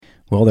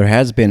Well, there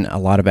has been a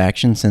lot of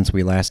action since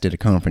we last did a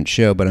conference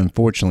show, but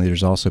unfortunately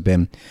there's also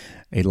been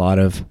a lot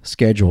of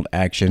scheduled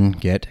action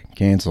get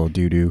canceled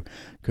due to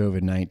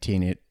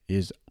COVID-19. It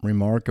is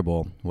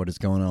remarkable what is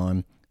going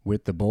on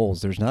with the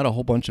bowls. There's not a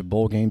whole bunch of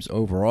bowl games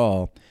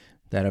overall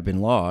that have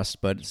been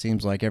lost, but it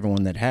seems like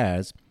everyone that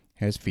has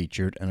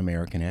featured an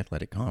American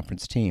Athletic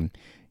Conference team.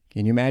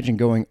 Can you imagine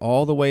going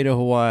all the way to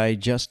Hawaii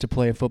just to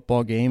play a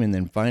football game and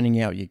then finding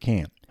out you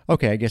can't?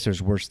 Okay, I guess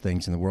there's worse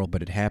things in the world,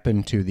 but it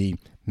happened to the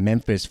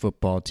Memphis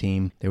football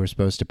team. They were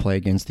supposed to play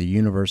against the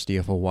University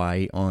of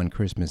Hawaii on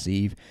Christmas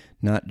Eve,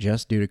 not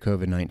just due to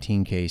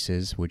COVID-19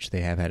 cases, which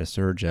they have had a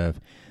surge of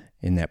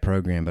in that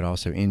program, but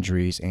also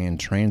injuries and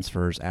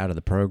transfers out of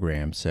the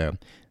program. So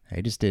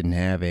they just didn't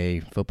have a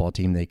football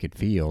team they could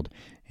field.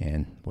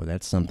 And, well,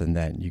 that's something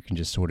that you can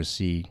just sort of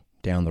see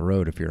down the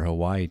road if you're a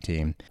Hawaii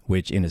team,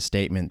 which in a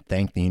statement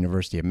thanked the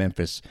University of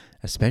Memphis,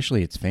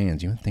 especially its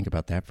fans. You want to think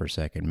about that for a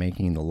second,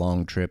 making the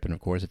long trip. And, of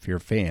course, if you're a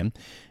fan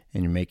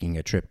and you're making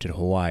a trip to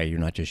Hawaii, you're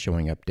not just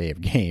showing up day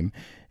of game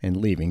and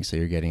leaving, so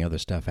you're getting other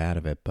stuff out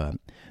of it, but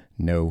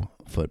no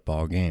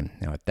football game.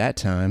 Now, at that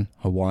time,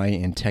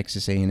 Hawaii and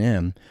Texas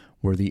A&M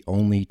were the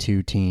only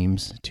two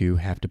teams to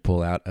have to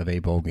pull out of a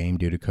bowl game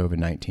due to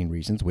COVID-19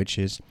 reasons, which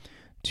is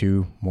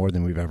two more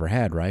than we've ever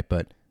had, right?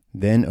 But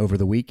then over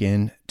the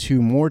weekend,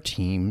 two more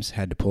teams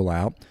had to pull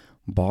out,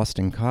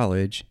 Boston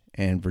College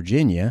and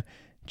Virginia.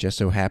 Just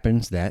so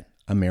happens that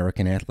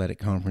American Athletic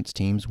Conference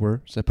teams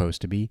were supposed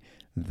to be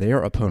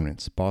their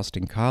opponents.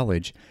 Boston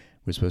College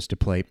was supposed to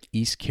play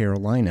East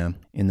Carolina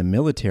in the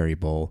Military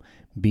Bowl.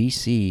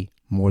 BC,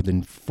 more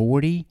than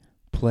 40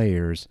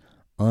 players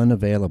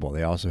unavailable.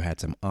 They also had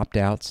some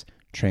opt-outs,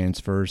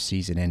 transfers,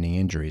 season-ending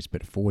injuries,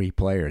 but 40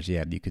 players,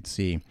 yeah, you could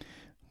see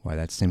why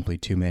that's simply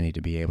too many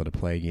to be able to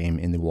play a game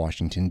in the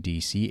Washington,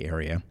 D.C.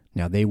 area.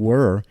 Now, they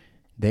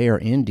are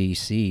in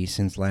D.C.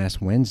 since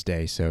last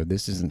Wednesday, so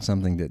this isn't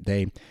something that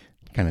they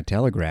kind of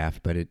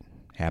telegraphed, but it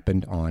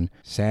happened on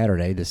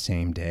Saturday, the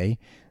same day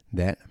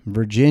that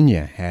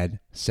Virginia had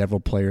several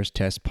players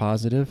test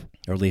positive,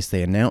 or at least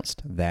they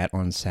announced that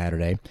on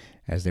Saturday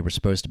as they were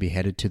supposed to be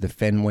headed to the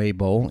Fenway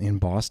Bowl in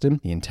Boston.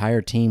 The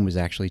entire team was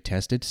actually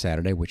tested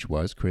Saturday, which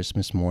was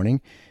Christmas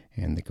morning,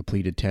 and the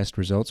completed test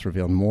results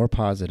revealed more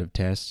positive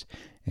tests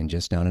and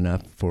just not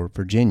enough for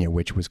Virginia,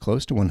 which was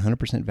close to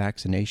 100%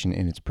 vaccination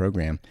in its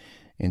program,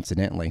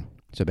 incidentally.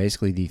 So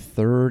basically the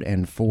third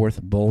and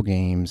fourth bowl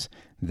games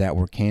that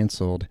were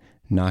canceled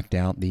knocked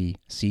out the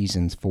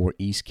seasons for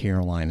East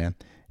Carolina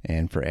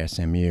and for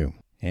SMU.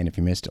 And if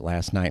you missed it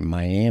last night,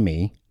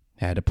 Miami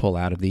had to pull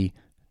out of the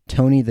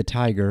Tony the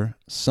Tiger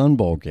Sun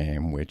Bowl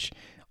game, which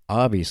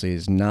obviously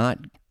is not,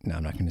 no,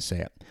 I'm not going to say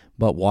it,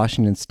 but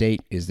Washington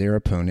State is their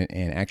opponent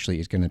and actually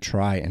is going to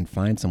try and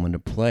find someone to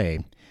play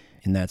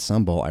in that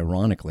Sun Bowl.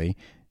 Ironically,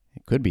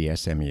 it could be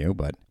SMU,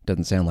 but it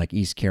doesn't sound like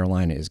East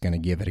Carolina is going to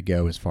give it a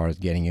go as far as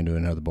getting into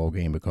another bowl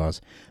game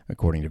because,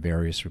 according to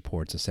various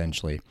reports,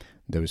 essentially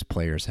those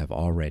players have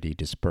already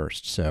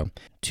dispersed. So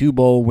 2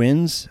 bowl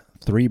wins,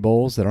 3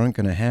 bowls that aren't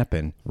going to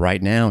happen.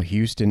 Right now,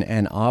 Houston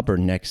and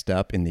Auburn next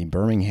up in the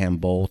Birmingham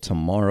Bowl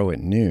tomorrow at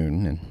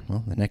noon. And,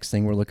 well, the next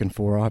thing we're looking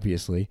for,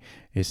 obviously,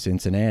 is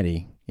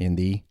Cincinnati in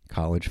the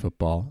college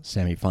football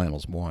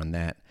semifinals. More on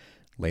that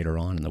later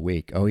on in the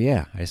week. Oh,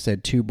 yeah, I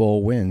said 2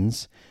 bowl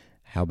wins.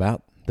 How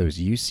about those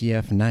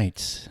UCF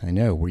Knights? I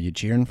know, were you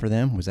cheering for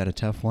them? Was that a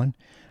tough one?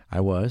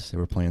 I was. They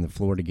were playing the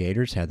Florida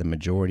Gators, had the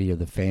majority of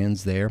the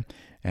fans there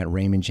at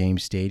Raymond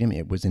James Stadium.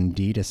 It was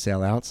indeed a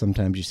sellout.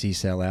 Sometimes you see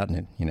sellout,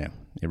 and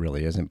it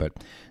really isn't,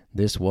 but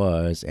this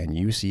was, and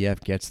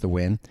UCF gets the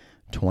win,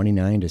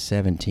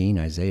 29-17.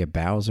 Isaiah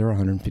Bowser,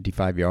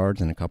 155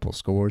 yards and a couple of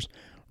scores.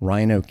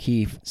 Ryan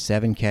O'Keefe,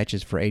 7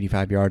 catches for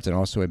 85 yards, and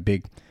also a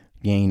big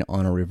gain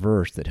on a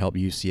reverse that helped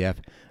UCF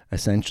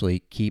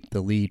essentially keep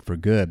the lead for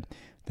good.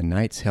 The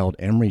Knights held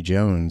Emory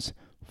Jones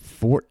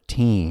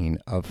 14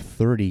 of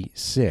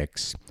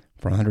 36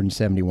 for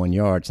 171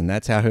 yards, and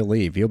that's how he'll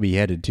leave. He'll be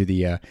headed to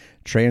the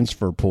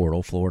transfer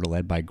portal, Florida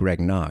led by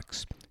Greg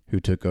Knox, who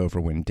took over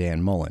when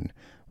Dan Mullen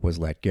was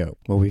let go.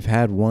 Well, we've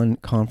had one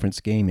conference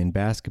game in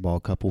basketball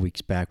a couple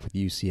weeks back with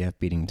UCF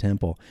beating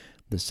Temple.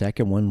 The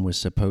second one was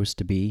supposed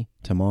to be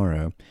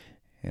tomorrow,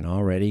 and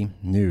already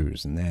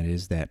news, and that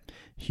is that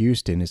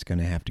Houston is going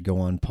to have to go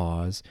on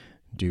pause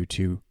due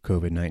to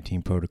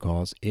COVID-19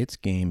 protocols. Its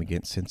game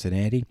against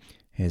Cincinnati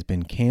has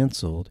been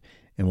canceled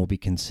and will be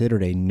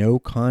considered a no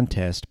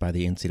contest by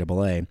the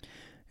NCAA.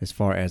 As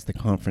far as the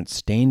conference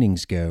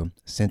standings go,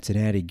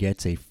 Cincinnati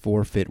gets a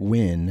forfeit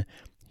win,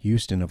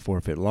 Houston a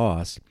forfeit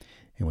loss.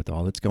 And with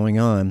all that's going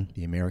on,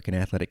 the American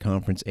Athletic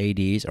Conference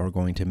ADs are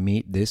going to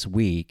meet this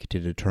week to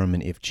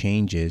determine if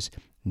changes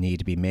need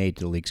to be made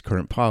to the league's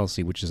current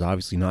policy, which is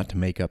obviously not to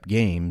make up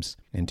games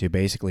and to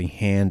basically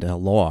hand a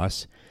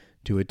loss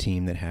to a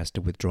team that has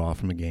to withdraw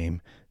from a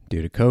game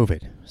due to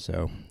COVID.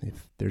 So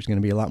if there's going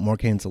to be a lot more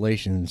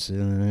cancellations,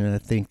 I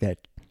think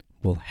that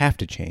will have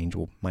to change.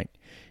 We might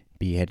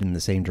be heading in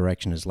the same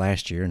direction as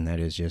last year, and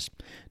that is just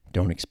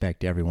don't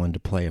expect everyone to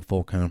play a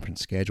full conference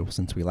schedule.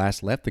 Since we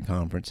last left the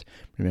conference,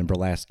 remember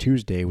last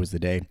Tuesday was the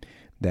day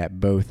that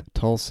both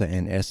Tulsa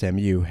and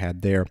SMU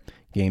had their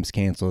games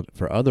canceled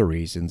for other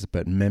reasons,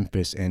 but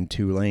Memphis and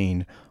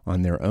Tulane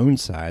on their own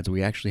sides,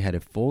 we actually had a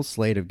full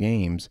slate of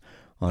games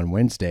on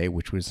Wednesday,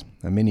 which was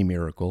a mini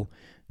miracle.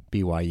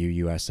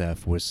 BYU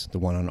USF was the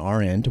one on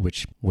our end,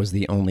 which was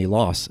the only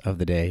loss of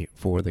the day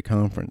for the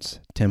conference.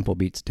 Temple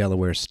beats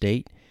Delaware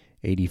State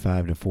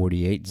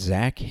 85-48.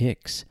 Zach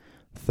Hicks,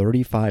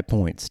 35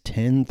 points,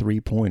 10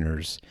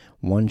 three-pointers,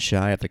 one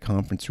shy of the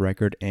conference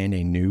record and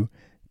a new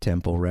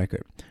Temple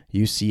record.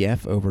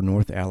 UCF over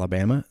North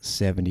Alabama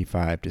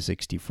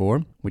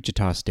 75-64.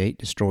 Wichita State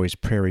destroys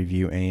Prairie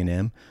View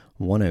A&M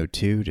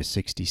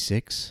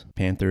 102-66.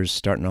 Panthers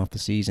starting off the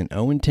season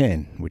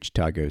 0-10.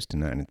 Wichita goes to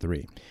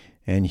 9-3.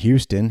 And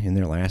Houston, in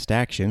their last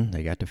action,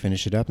 they got to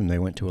finish it up and they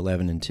went to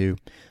 11-2.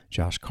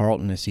 Josh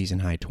Carlton, a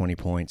season-high 20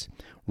 points,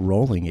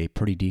 rolling a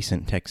pretty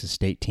decent Texas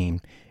State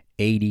team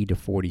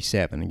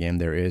 80-47. Again,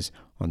 there is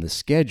on the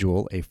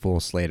schedule a full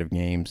slate of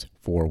games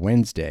for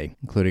Wednesday,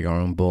 including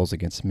our own Bulls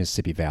against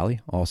Mississippi Valley,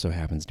 also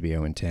happens to be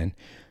 0-10.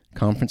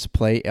 Conference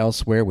play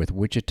elsewhere with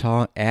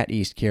Wichita at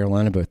East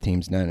Carolina, both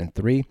teams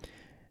 9-3.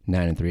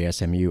 9-3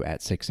 SMU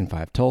at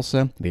 6-5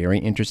 Tulsa. Very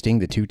interesting,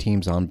 the two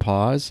teams on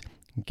pause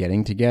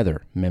getting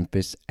together.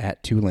 Memphis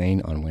at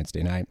Tulane on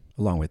Wednesday night,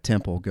 along with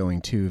Temple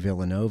going to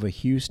Villanova.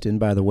 Houston,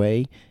 by the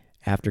way,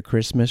 after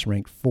Christmas,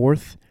 ranked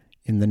 4th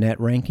in the net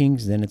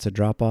rankings. Then it's a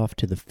drop-off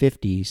to the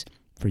 50s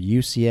for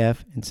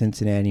UCF and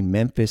Cincinnati.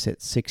 Memphis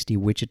at 60,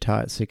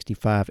 Wichita at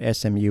 65,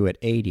 SMU at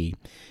 80.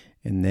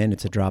 And then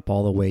it's a drop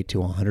all the way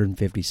to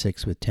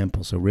 156 with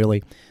Temple. So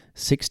really,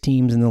 6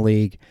 teams in the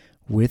league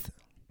with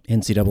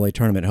NCAA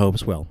tournament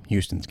hopes. Well,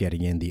 Houston's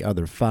getting in. The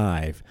other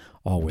 5,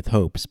 all with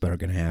hopes, but are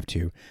going to have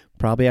to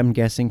probably, I'm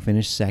guessing,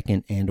 finish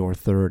 2nd and or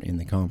 3rd in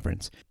the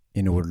conference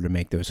in order to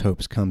make those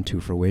hopes come to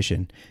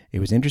fruition. It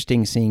was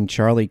interesting seeing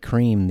Charlie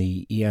Cream,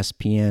 the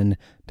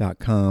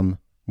ESPN.com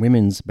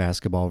women's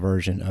basketball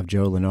version of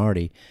Joe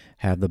Lunardi,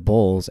 have the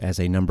Bulls as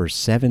a number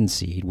 7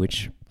 seed,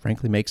 which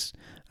frankly makes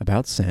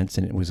about sense.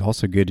 And it was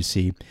also good to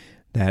see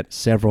that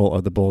several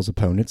of the Bulls'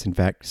 opponents, in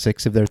fact,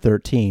 6 of their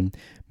 13,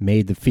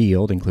 made the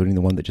field, including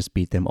the one that just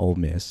beat them, Ole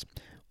Miss.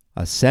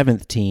 A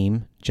 7th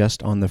team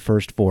just on the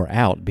first 4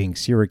 out, being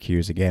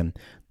Syracuse. Again,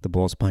 the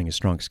Bulls playing a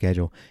strong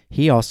schedule.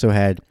 He also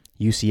had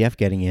UCF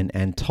getting in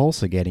and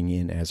Tulsa getting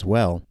in as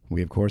well.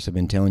 We, of course, have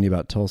been telling you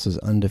about Tulsa's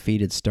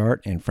undefeated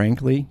start, and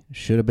frankly,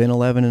 should have been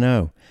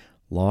 11-0.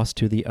 Lost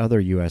to the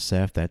other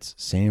USF, that's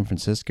San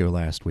Francisco,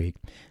 last week.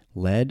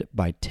 Led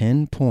by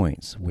 10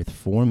 points with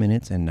 4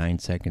 minutes and 9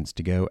 seconds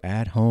to go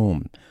at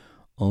home,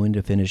 only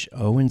to finish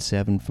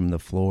 0-7 from the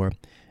floor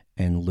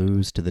and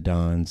lose to the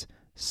Dons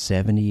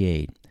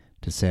 78-76.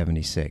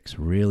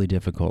 Really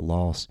difficult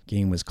loss.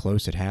 Game was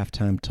close at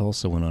halftime.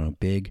 Tulsa went on a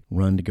big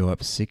run to go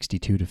up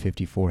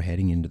 62-54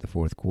 heading into the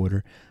fourth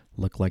quarter.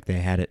 Looked like they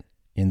had it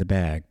in the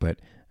bag, but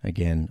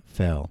again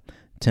fell.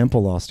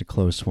 Temple lost a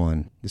close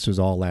one. This was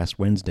all last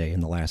Wednesday in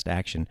the last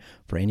action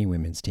for any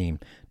women's team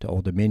to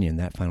Old Dominion.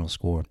 That final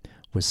score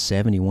was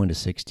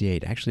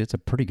 71-68. Actually, it's a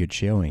pretty good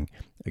showing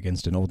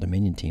against an Old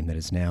Dominion team that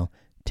is now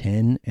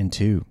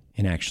 10-2.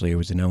 And actually, it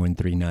was an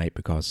 0-3 night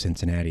because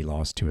Cincinnati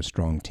lost to a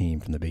strong team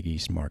from the Big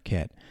East,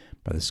 Marquette,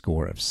 by the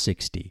score of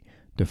 60-49.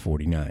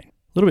 A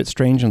little bit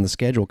strange on the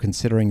schedule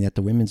considering that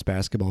the women's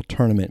basketball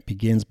tournament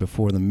begins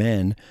before the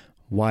men.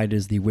 Why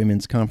does the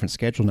women's conference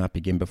schedule not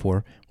begin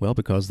before? Well,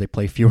 because they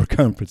play fewer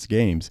conference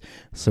games.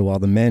 So while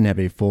the men have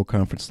a full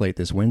conference slate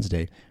this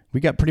Wednesday,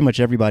 we got pretty much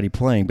everybody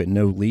playing, but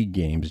no league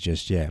games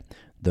just yet.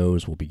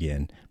 Those will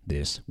begin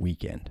this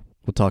weekend.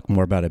 We'll talk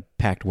more about a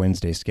packed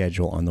Wednesday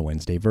schedule on the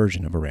Wednesday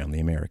version of Around the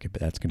America,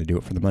 but that's going to do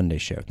it for the Monday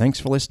show. Thanks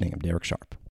for listening. I'm Derek Sharp.